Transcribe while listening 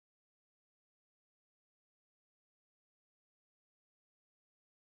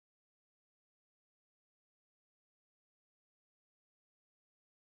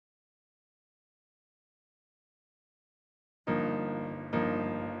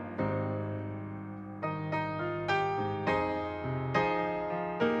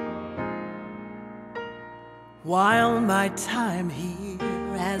while my time here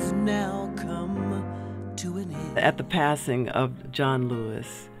has now come to an end. At the passing of John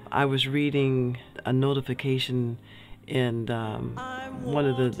Lewis, I was reading a notification in one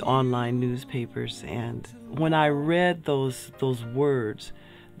of the online newspapers, and when I read those words,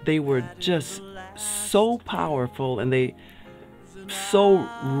 they were just so powerful, and they so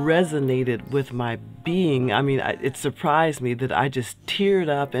resonated with my being. I mean, it surprised me that I just teared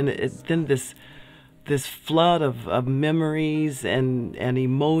up, and then this flood of memories and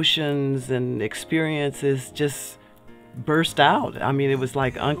emotions and experiences just burst out. I mean, it was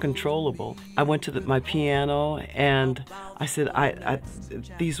like uncontrollable. I went to my piano and I said,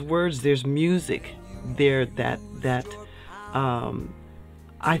 these words, there's music there that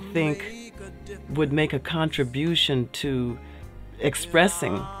I think would make a contribution to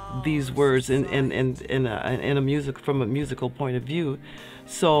expressing these words in a music, from a musical point of view.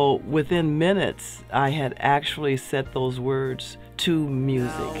 So within minutes, I had actually set those words to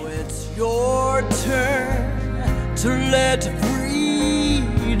music. Now it's your turn to let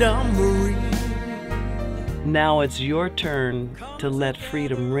freedom ring. Now it's your turn to let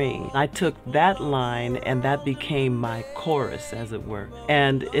freedom ring. I took that line and that became my chorus, as it were.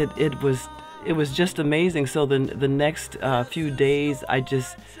 And it was just amazing. So the next few days I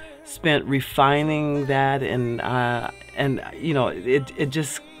just spent refining that, and you know, it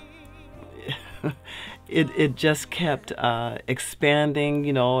just kept expanding,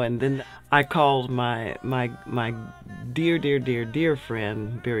 you know. And then I called my dear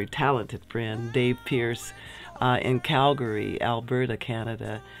friend, very talented friend, Dave Pierce, in Calgary, Alberta,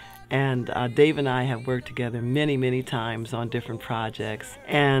 Canada. And Dave and I have worked together many times on different projects.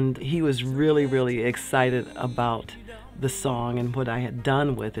 And he was really excited about the song and what I had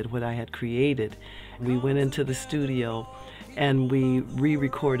done with it, what I had created. We went into the studio and we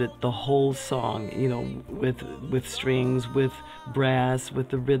re-recorded the whole song, you know, with strings, with brass, with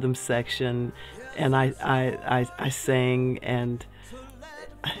the rhythm section. And I sang, and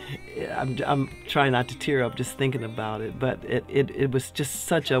I'm trying not to tear up just thinking about it, but it was just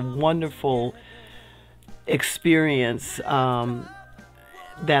such a wonderful experience that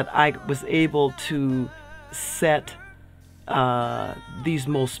I was able to set these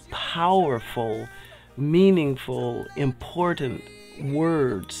most powerful, meaningful, important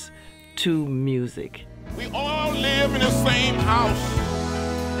words to music. We all live in the same house,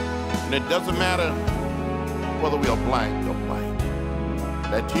 and it doesn't matter whether we are black or white,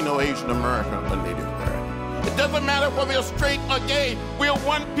 Latino, Asian American, or Native American. It doesn't matter whether we are straight or gay. We are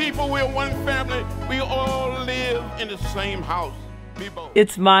one people, we are one family. We all live in the same house.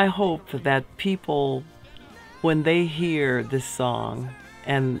 It's my hope that people, when they hear this song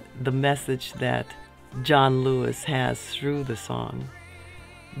and the message that John Lewis has through the song,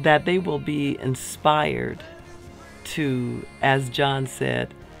 that they will be inspired to, as John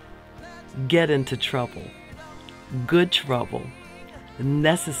said, get into trouble, good trouble,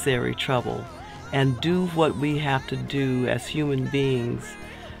 necessary trouble, and do what we have to do as human beings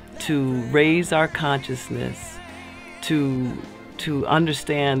to raise our consciousness, to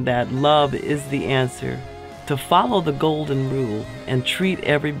understand that love is the answer, to follow the golden rule and treat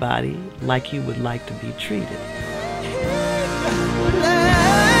everybody like you would like to be treated.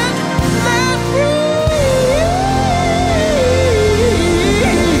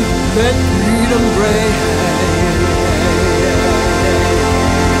 Let freedom break.